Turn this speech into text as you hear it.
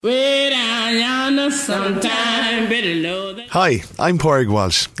Way down yonder sometime, better know that. Hi, I'm Pádraig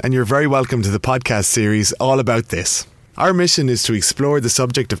Walsh, and you're very welcome to the podcast series All About This. Our mission is to explore the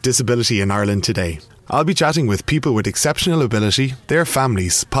subject of disability in Ireland today. I'll be chatting with people with exceptional ability, their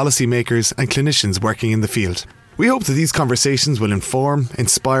families, policymakers and clinicians working in the field. We hope that these conversations will inform,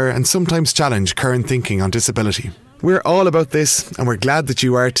 inspire and sometimes challenge current thinking on disability. We're all about this, and we're glad that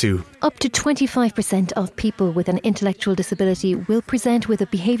you are too. Up to 25% of people with an intellectual disability will present with a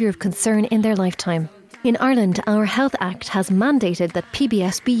behaviour of concern in their lifetime. In Ireland, our Health Act has mandated that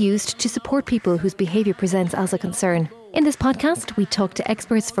PBS be used to support people whose behaviour presents as a concern. In this podcast, we talk to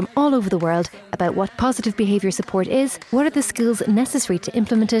experts from all over the world about what positive behaviour support is, what are the skills necessary to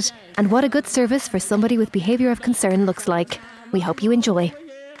implement it, and what a good service for somebody with behaviour of concern looks like. We hope you enjoy.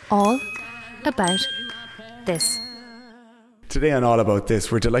 All About This. Today on All About This,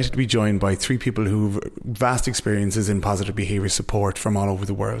 we're delighted to be joined by three people who've vast experiences in positive behaviour support from all over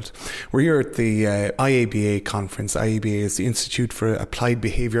the world. We're here at the IABA conference. IABA is the Institute for Applied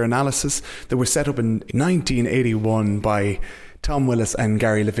Behaviour Analysis that was set up in 1981 by Tom Willis and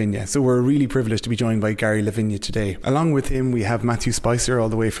Gary Lavigne. So we're really privileged to be joined by Gary Lavigne today. Along with him, we have Matthew Spicer, all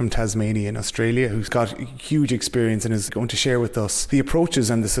the way from Tasmania in Australia, who's got huge experience and is going to share with us the approaches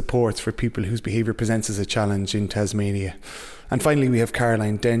and the supports for people whose behaviour presents as a challenge in Tasmania. And finally, we have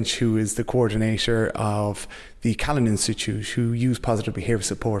Caroline Dench, who is the coordinator of the Callan Institute, who use positive behaviour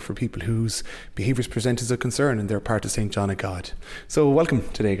support for people whose behaviours present as a concern, and they're part of St. John of God. So welcome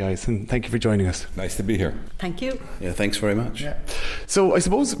today, guys, and thank you for joining us. Nice to be here. Thank you. Yeah, thanks very much. Yeah. So I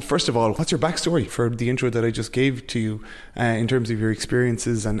suppose, first of all, what's your backstory for the intro that I just gave to you in terms of your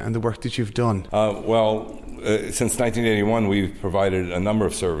experiences and the work that you've done? Since 1981, we've provided a number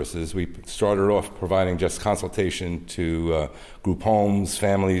of services. We started off providing just consultation to group homes,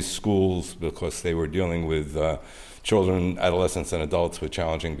 families, schools, because they were dealing with children, adolescents, and adults with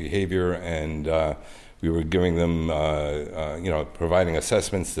challenging behavior, and we were giving them, providing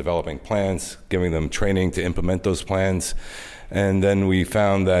assessments, developing plans, giving them training to implement those plans. And then we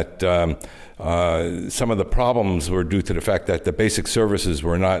found that some of the problems were due to the fact that the basic services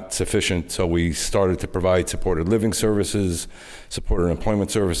were not sufficient, so we started to provide supported living services, supported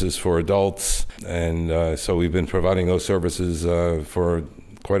employment services for adults, and so we've been providing those services for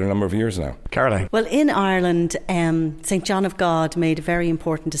quite a number of years now. Caroline? Well, in Ireland, St. John of God made a very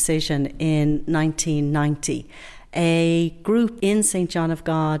important decision in 1990. A group in St. John of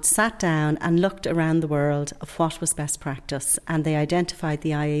God sat down and looked around the world of what was best practice, and they identified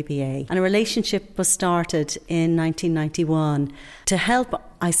the IABA. And a relationship was started in 1991 to help,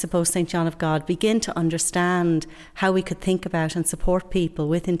 I suppose, St. John of God begin to understand how we could think about and support people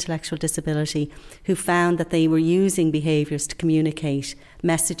with intellectual disability who found that they were using behaviours to communicate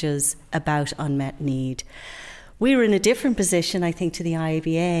messages about unmet need. We were in a different position, I think, to the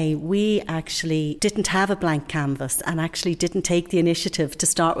IABA. We actually didn't have a blank canvas and actually didn't take the initiative to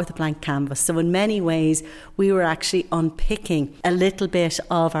start with a blank canvas. So in many ways, we were actually unpicking a little bit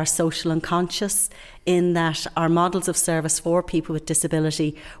of our social unconscious, in that our models of service for people with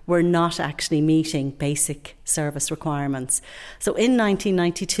disability were not actually meeting basic service requirements. So in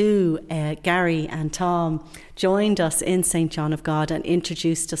 1992, Gary and Tom joined us in St. John of God and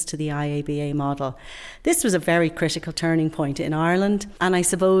introduced us to the IABA model. This was a very critical turning point in Ireland, and I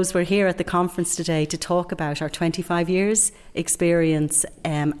suppose we're here at the conference today to talk about our 25 years experience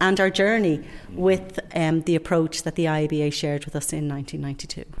and our journey with the approach that the IABA shared with us in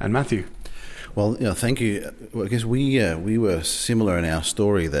 1992. And Matthew? Well, thank you. Well, I guess we were similar in our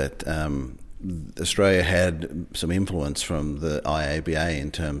story that Australia had some influence from the IABA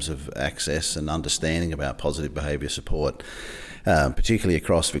in terms of access and understanding about positive behaviour support, particularly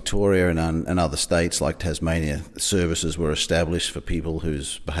across Victoria and other states like Tasmania. Services were established for people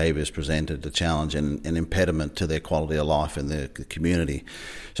whose behaviours presented a challenge and an impediment to their quality of life in the community.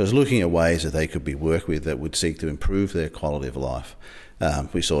 So I was looking at ways that they could be worked with that would seek to improve their quality of life.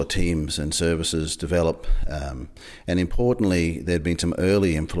 We saw teams and services develop, and importantly, there'd been some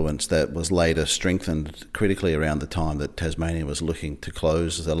early influence that was later strengthened critically around the time that Tasmania was looking to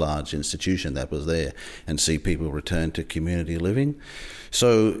close the large institution that was there and see people return to community living.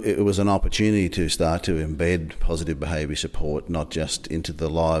 So it was an opportunity to start to embed positive behaviour support, not just into the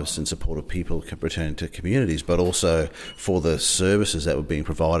lives and support of people returning to communities, but also for the services that were being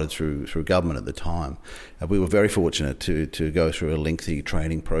provided through government at the time. We were very fortunate to go through a lengthy lengthy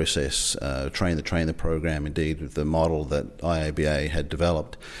training process, train the program indeed with the model that IABA had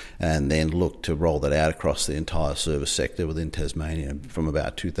developed, and then looked to roll that out across the entire service sector within Tasmania from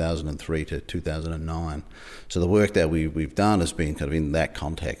about 2003 to 2009. So the work that we've done has been kind of in that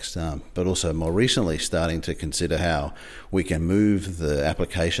context, but also more recently starting to consider how we can move the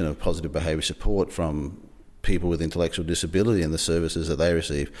application of positive behaviour support from people with intellectual disability and the services that they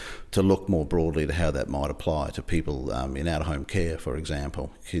receive to look more broadly to how that might apply to people in out-of-home care, for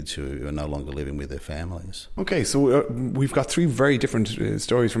example, kids who are no longer living with their families. Okay, so we've got three very different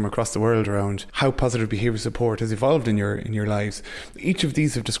stories from across the world around how positive behaviour support has evolved in your lives. Each of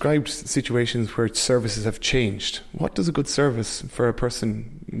these have described situations where services have changed. What does a good service for a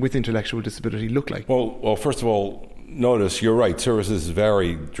person with intellectual disability look like? Well, first of all, notice you're right, services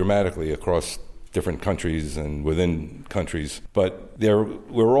vary dramatically across different countries and within countries, but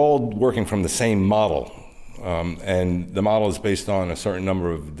we're all working from the same model, and the model is based on a certain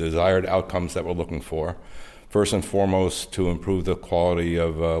number of desired outcomes that we're looking for. First and foremost, to improve the quality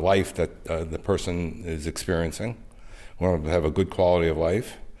of life that the person is experiencing. We want to have a good quality of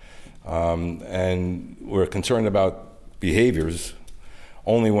life, and we're concerned about behaviors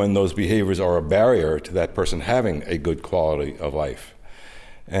only when those behaviors are a barrier to that person having a good quality of life.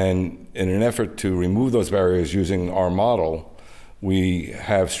 And in an effort to remove those barriers using our model, we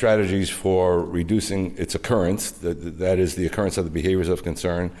have strategies for reducing its occurrence, that is the occurrence of the behaviors of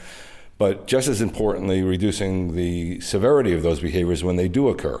concern, but just as importantly, reducing the severity of those behaviors when they do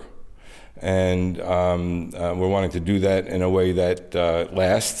occur. And we're wanting to do that in a way that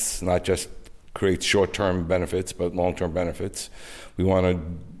lasts, not just creates short-term benefits, but long-term benefits. We want to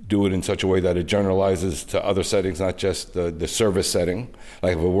do it in such a way that it generalizes to other settings, not just the service setting.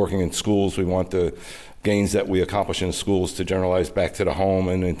 Like if we're working in schools, we want the gains that we accomplish in schools to generalize back to the home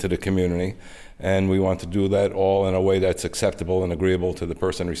and into the community. And we want to do that all in a way that's acceptable and agreeable to the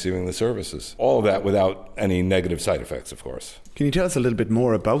person receiving the services. All of that without any negative side effects, of course. Can you tell us a little bit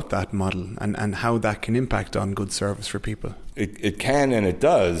more about that model and how that can impact on good service for people? It can and it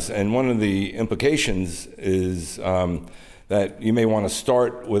does. And one of the implications is that you may want to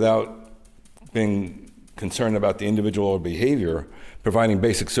start without being concerned about the individual behavior, providing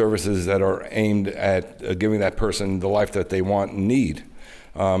basic services that are aimed at giving that person the life that they want and need.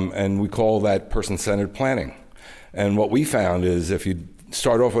 And we call that person-centered planning. And what we found is if you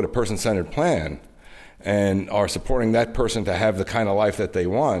start off with a person-centered plan and are supporting that person to have the kind of life that they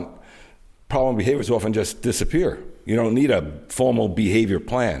want, problem behaviors often just disappear. You don't need a formal behavior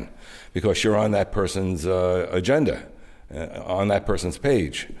plan because you're on that person's agenda. On that person's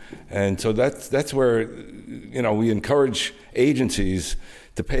page. And so that's where, we encourage agencies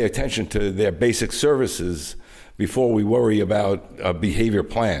to pay attention to their basic services before we worry about a behavior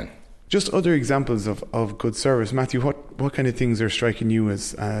plan. Just other examples of good service. Matthew, what kind of things are striking you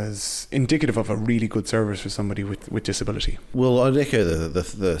as indicative of a really good service for somebody with disability? Well, I'd echo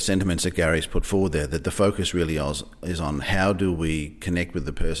the sentiments that Gary's put forward there, that the focus really is on how do we connect with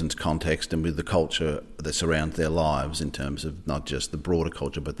the person's context and with the culture that surrounds their lives in terms of not just the broader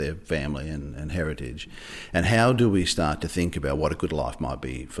culture but their family and heritage. And how do we start to think about what a good life might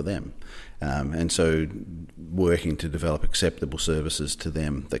be for them? And so working to develop acceptable services to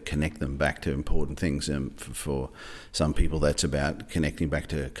them that connect them back to important things. For some people, that's about connecting back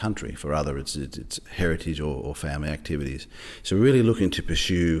to country. For others, it's heritage or family activities. So really looking to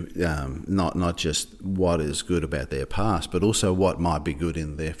pursue not just what is good about their past, but also what might be good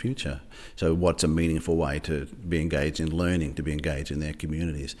in their future. So what's a meaningful way to be engaged in learning, to be engaged in their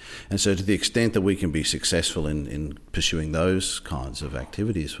communities. And so to the extent that we can be successful in pursuing those kinds of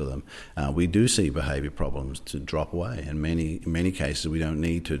activities for them, we do see behaviour problems to drop away. And in many cases, we don't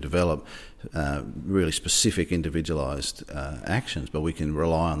need to develop really specific individualised actions, but we can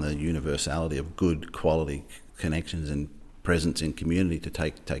rely on the universality of good quality connections and presence in community to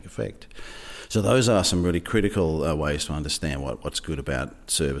take effect. So those are some really critical ways to understand what's good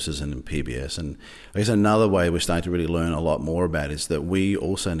about services and PBS. And I guess another way we're starting to really learn a lot more about is that we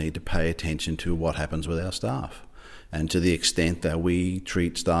also need to pay attention to what happens with our staff. And to the extent that we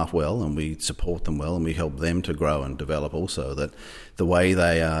treat staff well and we support them well and we help them to grow and develop also, that the way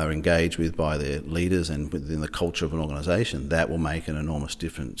they are engaged with by their leaders and within the culture of an organisation, that will make an enormous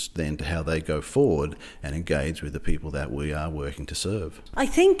difference then to how they go forward and engage with the people that we are working to serve. I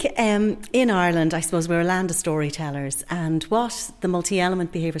think in Ireland, I suppose we're a land of storytellers, and what the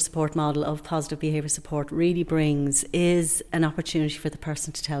multi-element behaviour support model of positive behaviour support really brings is an opportunity for the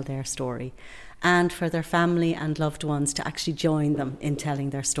person to tell their story, and for their family and loved ones to actually join them in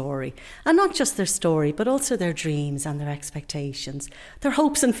telling their story. And not just their story, but also their dreams and their expectations, their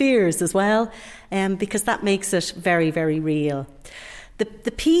hopes and fears as well, because that makes it very, very real.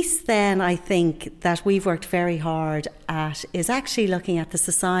 The piece then, I think, that we've worked very hard at is actually looking at the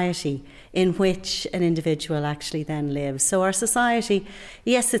society in which an individual actually then lives. So our society,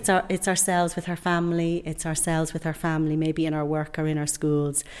 yes, it's ourselves with our family, it's ourselves with our family, maybe in our work or in our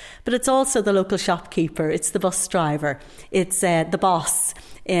schools, but it's also the local shopkeeper, it's the bus driver, it's the boss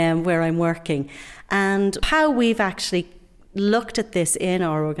where I'm working. And how we've actually looked at this in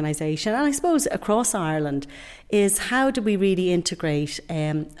our organisation, and I suppose across Ireland, is how do we really integrate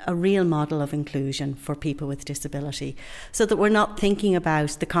a real model of inclusion for people with disability, so that we're not thinking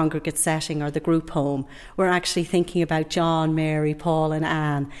about the congregate setting or the group home. We're actually thinking about John, Mary, Paul and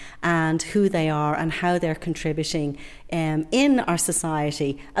Anne and who they are and how they're contributing in our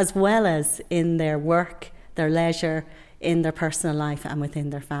society, as well as in their work, their leisure, in their personal life and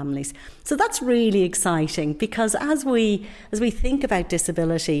within their families. So that's really exciting, because as we think about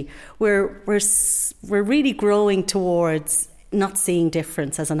disability, we're really growing towards not seeing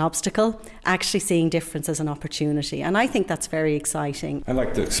difference as an obstacle, actually seeing difference as an opportunity. And I think that's very exciting. I'd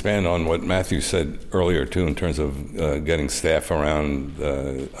like to expand on what Matthew said earlier too, in terms of getting staff around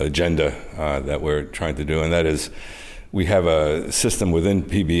the agenda that we're trying to do, and that is, we have a system within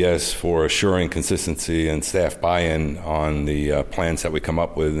PBS for assuring consistency and staff buy-in on the plans that we come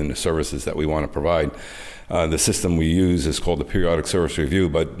up with and the services that we want to provide. The system we use is called the Periodic Service Review,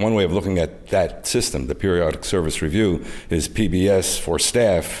 but one way of looking at that system, the Periodic Service Review, is PBS for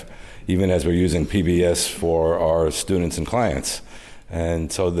staff, even as we're using PBS for our students and clients.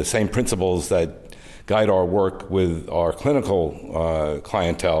 And so the same principles that guide our work with our clinical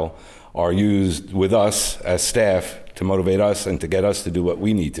clientele are used with us as staff to motivate us and to get us to do what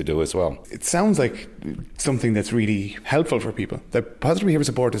we need to do as well. It sounds like something that's really helpful for people, that positive behaviour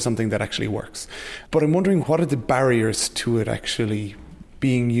support is something that actually works. But I'm wondering, what are the barriers to it actually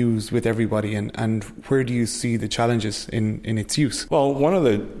being used with everybody, and where do you see the challenges in its use? Well, one of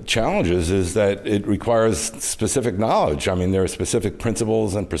the challenges is that it requires specific knowledge. I mean, there are specific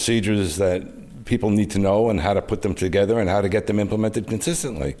principles and procedures that people need to know, and how to put them together and how to get them implemented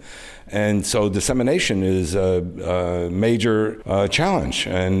consistently. And so dissemination is a major challenge.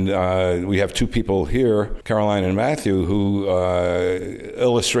 And we have two people here, Caroline and Matthew, who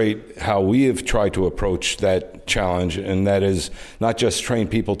illustrate how we have tried to approach that challenge, and that is not just train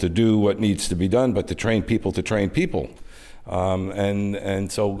people to do what needs to be done, but to train people to train people.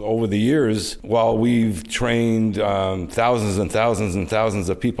 And so over the years, while we've trained thousands and thousands and thousands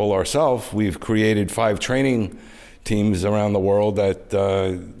of people ourselves, we've created 5 training teams around the world that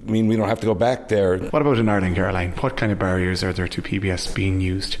mean we don't have to go back there. What about in Ireland, Caroline? What kind of barriers are there to PBS being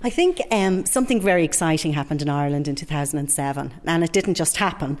used? I think something very exciting happened in Ireland in 2007, and it didn't just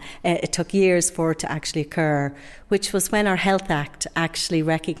happen. It took years for it to actually occur, which was when our Health Act actually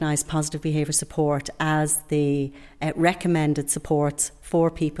recognised positive behaviour support as the recommended supports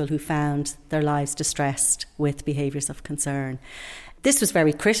for people who found their lives distressed with behaviours of concern. This was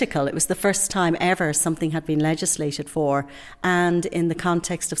very critical. It was the first time ever something had been legislated for, and in the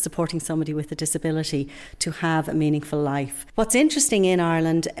context of supporting somebody with a disability to have a meaningful life. What's interesting in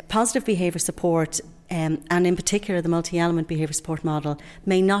Ireland, positive behaviour support, and in particular the multi-element behaviour support model,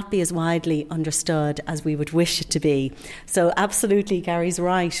 may not be as widely understood as we would wish it to be. So absolutely, Gary's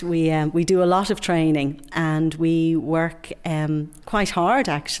right. We do a lot of training, and we work quite hard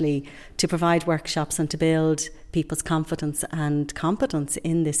actually to provide workshops and to build people's confidence and competence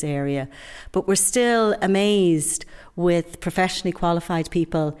in this area. But we're still amazed with professionally qualified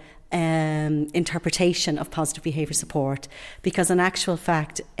people interpretation of positive behaviour support, because in actual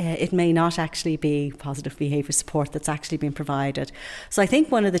fact it may not actually be positive behaviour support that's actually been provided. So I think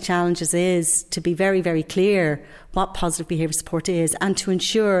one of the challenges is to be very, very clear what positive behaviour support is, and to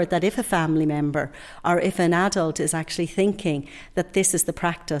ensure that if a family member or if an adult is actually thinking that this is the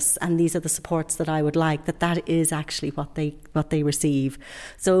practice and these are the supports that I would like, that is actually what they receive.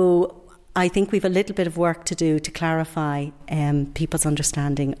 So I think we've a little bit of work to do to clarify people's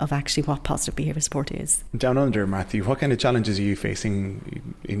understanding of actually what positive behaviour support is. Down under, Matthew, what kind of challenges are you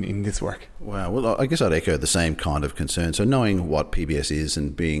facing in this work? Well, I guess I'd echo the same kind of concern. So knowing what PBS is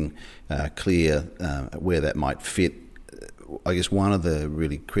and being clear where that might fit, I guess one of the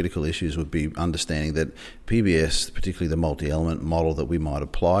really critical issues would be understanding that PBS, particularly the multi-element model that we might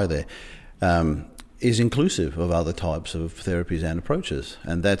apply there, is inclusive of other types of therapies and approaches.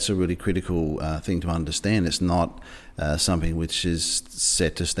 And that's a really critical thing to understand. It's not something which is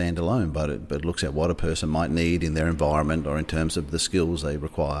set to stand alone, but it looks at what a person might need in their environment or in terms of the skills they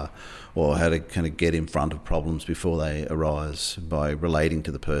require, or how to kind of get in front of problems before they arise by relating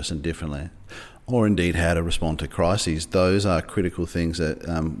to the person differently. or indeed how to respond to crises. Those are critical things that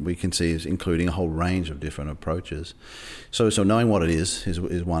we can see as including a whole range of different approaches. So knowing what it is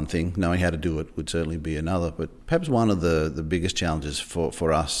one thing. Knowing how to do it would certainly be another. But perhaps one of the biggest challenges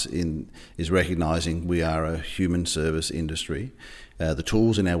for us is recognising we are a human service industry. The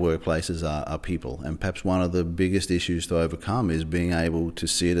tools in our workplaces are people, and perhaps one of the biggest issues to overcome is being able to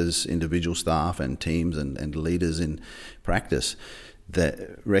sit as individual staff and teams and leaders in practice,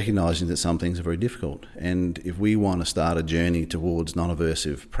 that recognising that some things are very difficult. And if we want to start a journey towards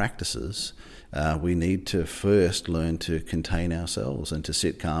non-aversive practices, we need to first learn to contain ourselves and to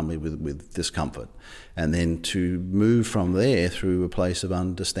sit calmly with discomfort, and then to move from there through a place of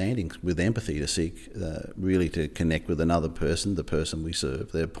understanding with empathy to seek really to connect with another person, the person we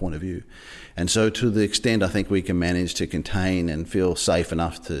serve, their point of view. And so to the extent I think we can manage to contain and feel safe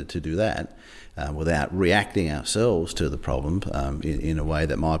enough to do that, without reacting ourselves to the problem in a way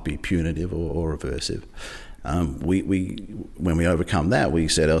that might be punitive or aversive. When we overcome that, we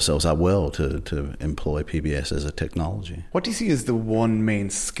set ourselves up well to employ PBS as a technology. What do you see as the one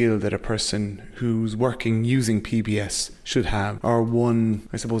main skill that a person who's working using PBS should have, or one,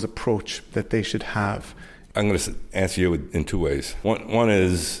 I suppose, approach that they should have? I'm going to answer you in two ways. One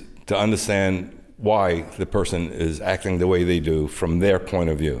is to understand why the person is acting the way they do from their point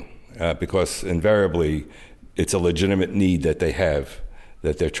of view, because invariably it's a legitimate need that they have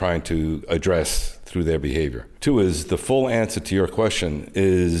that they're trying to address through their behavior. Two is the full answer to your question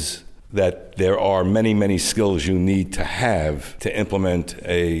is that there are many, many skills you need to have to implement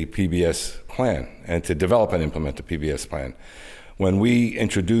a PBS plan and to develop and implement a PBS plan. When we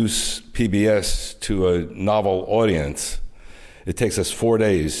introduce PBS to a novel audience, it takes us 4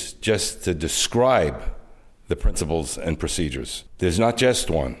 days just to describe the principles and procedures. There's not just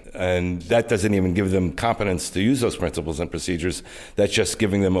one, and that doesn't even give them competence to use those principles and procedures. That's just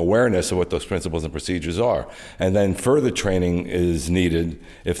giving them awareness of what those principles and procedures are. And then further training is needed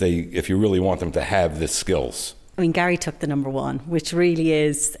if you really want them to have the skills. I mean, Gary took the number one, which really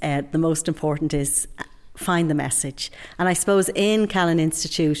is the most important, is find the message. And I suppose in Callan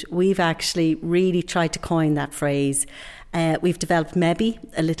Institute, we've actually really tried to coin that phrase. We've developed Maybe,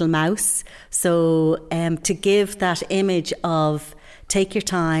 a little mouse. So to give that image of take your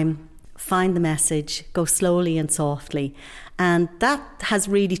time, find the message, go slowly and softly. And that has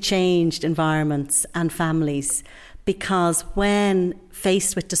really changed environments and families, because when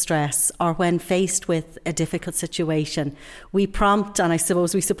faced with distress or when faced with a difficult situation, we prompt, and I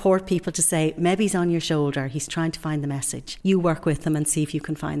suppose we support people to say, maybe he's on your shoulder, he's trying to find the message. You work with them and see if you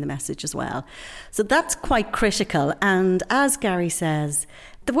can find the message as well. So that's quite critical. And as Gary says,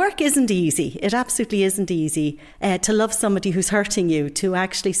 the work isn't easy. It absolutely isn't easy to love somebody who's hurting you, to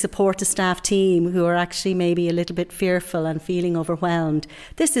actually support a staff team who are actually maybe a little bit fearful and feeling overwhelmed.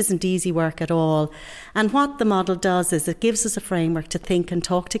 This isn't easy work at all. And what the model does is it gives us a framework to think and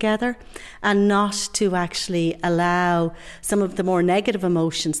talk together, and not to actually allow some of the more negative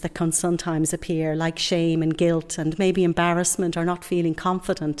emotions that can sometimes appear, like shame and guilt and maybe embarrassment or not feeling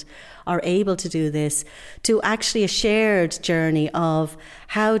confident are able to do this, to actually a shared journey of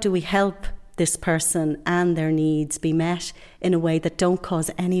how do we help this person and their needs be met in a way that don't cause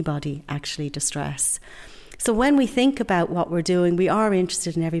anybody actually distress. So when we think about what we're doing, we are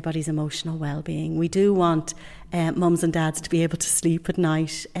interested in everybody's emotional well-being. We do want mums and dads to be able to sleep at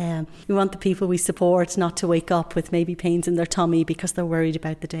night. We want the people we support not to wake up with maybe pains in their tummy because they're worried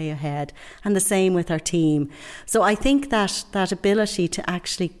about the day ahead. And the same with our team. So I think that ability to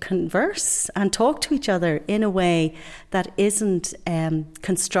actually converse and talk to each other in a way that isn't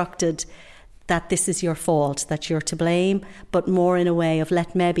constructed that this is your fault, that you're to blame, but more in a way of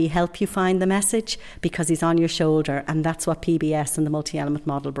let maybe help you find the message because he's on your shoulder, and that's what PBS and the multi-element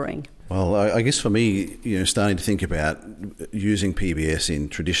model bring. Well, I guess for me, starting to think about using PBS in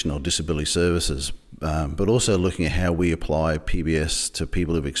traditional disability services, but also looking at how we apply PBS to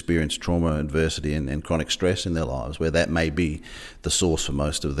people who've experienced trauma, adversity and chronic stress in their lives, where that may be the source for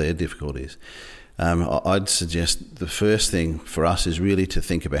most of their difficulties. I'd suggest the first thing for us is really to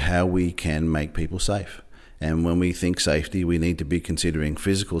think about how we can make people safe. And when we think safety, we need to be considering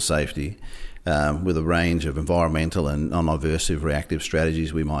physical safety with a range of environmental and non-aversive reactive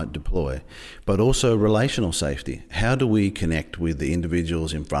strategies we might deploy, but also relational safety. How do we connect with the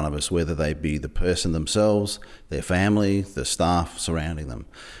individuals in front of us, whether they be the person themselves, their family, the staff surrounding them?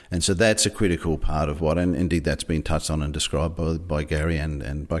 And so that's a critical part of what, and indeed that's been touched on and described by Gary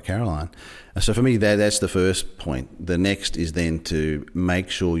and by Caroline. So for me, that's the first point. The next is then to make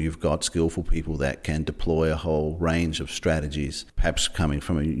sure you've got skillful people that can deploy a whole range of strategies, perhaps coming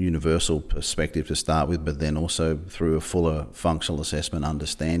from a universal perspective perspective to start with, but then also through a fuller functional assessment,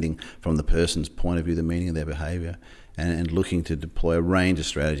 understanding from the person's point of view the meaning of their behaviour, and looking to deploy a range of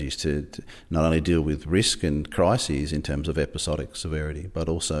strategies to not only deal with risk and crises in terms of episodic severity, but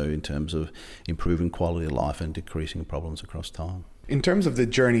also in terms of improving quality of life and decreasing problems across time. In terms of the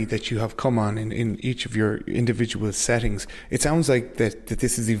journey that you have come on in each of your individual settings, it sounds like that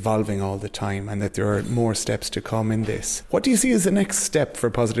this is evolving all the time and that there are more steps to come in this. What do you see as the next step for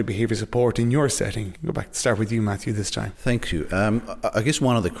positive behaviour support in your setting? Go back, start with you, Matthew, this time. Thank you. I guess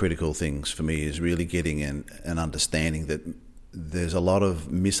one of the critical things for me is really getting an understanding that there's a lot of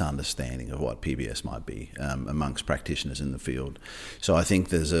misunderstanding of what PBS might be amongst practitioners in the field. So I think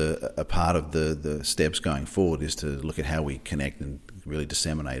there's a part of the steps going forward is to look at how we connect and really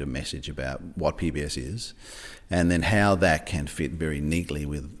disseminate a message about what PBS is, and then how that can fit very neatly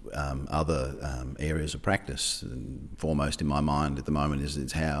with other areas of practice. And foremost in my mind at the moment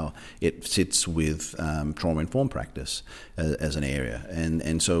is how it sits with trauma-informed practice as an area.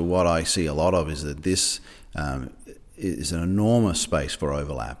 And so what I see a lot of is that this is an enormous space for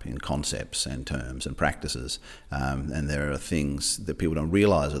overlap in concepts and terms and practices, and there are things that people don't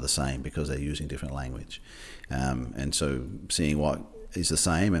realise are the same because they're using different language. And so seeing what is the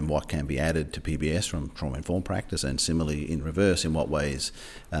same and what can be added to PBS from trauma-informed practice, and similarly in reverse, in what ways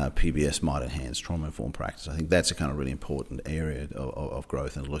PBS might enhance trauma-informed practice. I think that's a kind of really important area of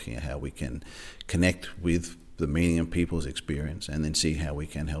growth, and looking at how we can connect with the meaning of people's experience and then see how we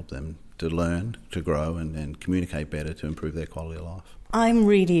can help them to learn, to grow and communicate better to improve their quality of life. I'm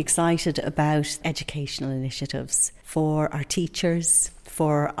really excited about educational initiatives for our teachers,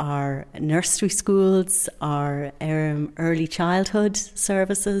 for our nursery schools, our early childhood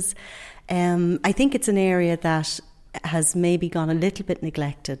services. I think it's an area that has maybe gone a little bit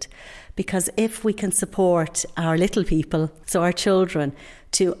neglected, because if we can support our little people, so our children,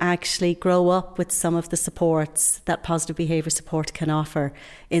 to actually grow up with some of the supports that positive behaviour support can offer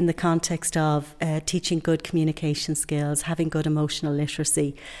in the context of teaching good communication skills, having good emotional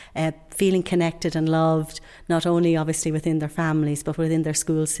literacy, feeling connected and loved, not only obviously within their families, but within their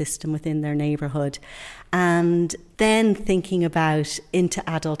school system, within their neighbourhood. And then thinking about into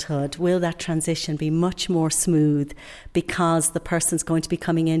adulthood, will that transition be much more smooth because the person's going to be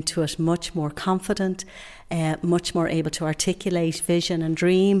coming into it much more confident, much more able to articulate vision and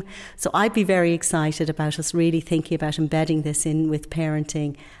dream. So I'd be very excited about us really thinking about embedding this in with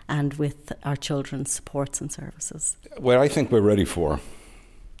parenting and with our children's supports and services. What I think we're ready for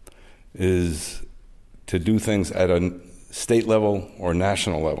is to do things at a state level or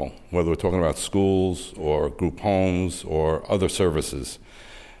national level, whether we're talking about schools or group homes or other services.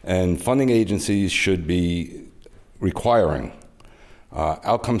 And funding agencies should be requiring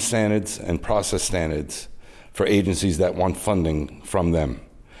outcome standards and process standards for agencies that want funding from them.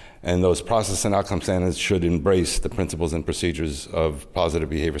 And those process and outcome standards should embrace the principles and procedures of positive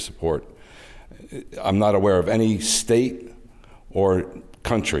behavior support. I'm not aware of any state or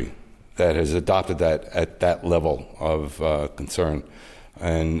country that has adopted that at that level of concern.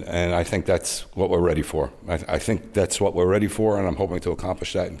 And I think that's what we're ready for. I think that's what we're ready for, and I'm hoping to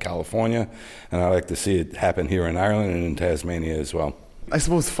accomplish that in California. And I'd like to see it happen here in Ireland and in Tasmania as well. I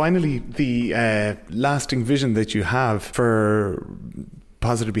suppose finally the lasting vision that you have for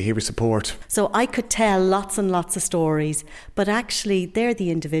positive behaviour support. So I could tell lots and lots of stories, but actually they're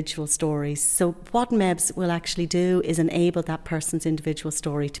the individual stories. So what MEBS will actually do is enable that person's individual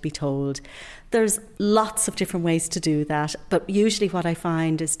story to be told. There's lots of different ways to do that, but usually what I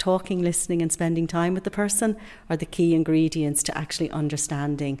find is talking, listening and spending time with the person are the key ingredients to actually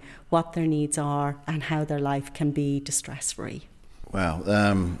understanding what their needs are and how their life can be distress-free.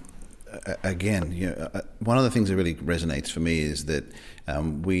 Wow. Again, one of the things that really resonates for me is that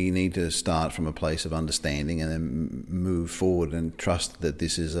we need to start from a place of understanding and then move forward and trust that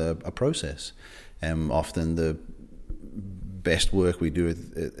this is a process. Often the best work we do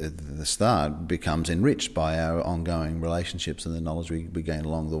at the start becomes enriched by our ongoing relationships and the knowledge we gain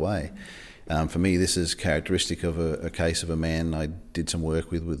along the way. For me, this is characteristic of a case of a man I did some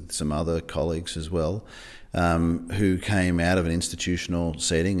work with some other colleagues as well, who came out of an institutional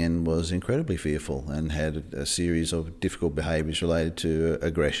setting and was incredibly fearful and had a series of difficult behaviours related to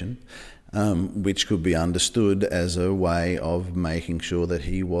aggression, which could be understood as a way of making sure that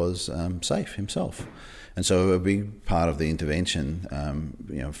he was safe himself. And so a big part of the intervention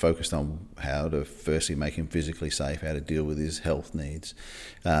focused on how to firstly make him physically safe, how to deal with his health needs,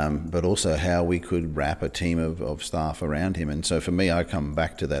 but also how we could wrap a team of staff around him. And so for me, I come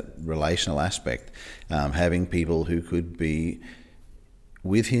back to that relational aspect, having people who could be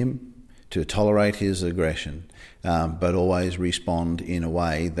with him to tolerate his aggression, but always respond in a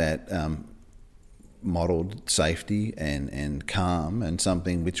way that modelled safety and calm, and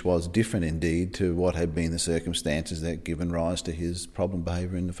something which was different indeed to what had been the circumstances that given rise to his problem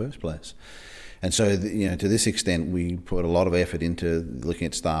behaviour in the first place. And so, to this extent, we put a lot of effort into looking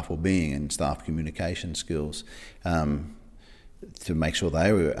at staff well-being and staff communication skills to make sure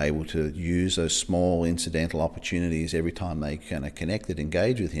they were able to use those small incidental opportunities every time they kind of connected,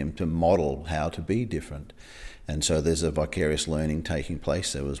 engage with him, to model how to be different. And so there's a vicarious learning taking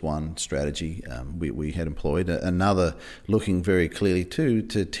place. There was one strategy we had employed. Another, looking very clearly too,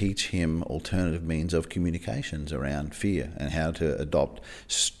 to teach him alternative means of communications around fear and how to adopt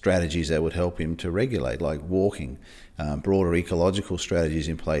strategies that would help him to regulate, like walking. Broader ecological strategies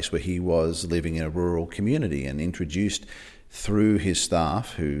in place where he was living in a rural community, and introduced through his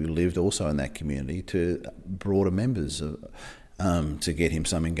staff who lived also in that community to broader members to get him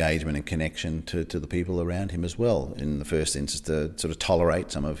some engagement and connection to the people around him as well. In the first instance, to sort of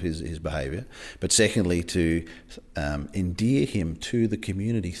tolerate some of his behaviour, but secondly, to endear him to the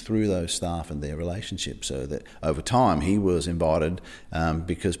community through those staff and their relationships, so that over time he was invited,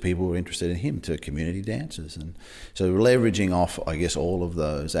 because people were interested in him, to community dances. And so leveraging off, I guess, all of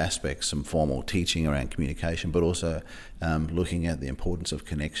those aspects, some formal teaching around communication, but also looking at the importance of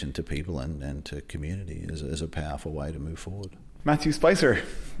connection to people and to community as a powerful way to move forward. Matthew Spicer,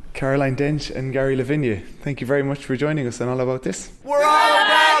 Caroline Dench and Gary Lavinia, thank you very much for joining us on All About This. We're all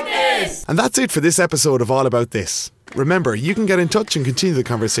about this! And that's it for this episode of All About This. Remember, you can get in touch and continue the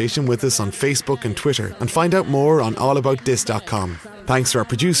conversation with us on Facebook and Twitter, and find out more on allaboutthis.com. Thanks to our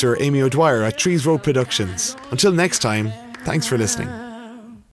producer Amy O'Dwyer at Trees Road Productions. Until next time, thanks for listening.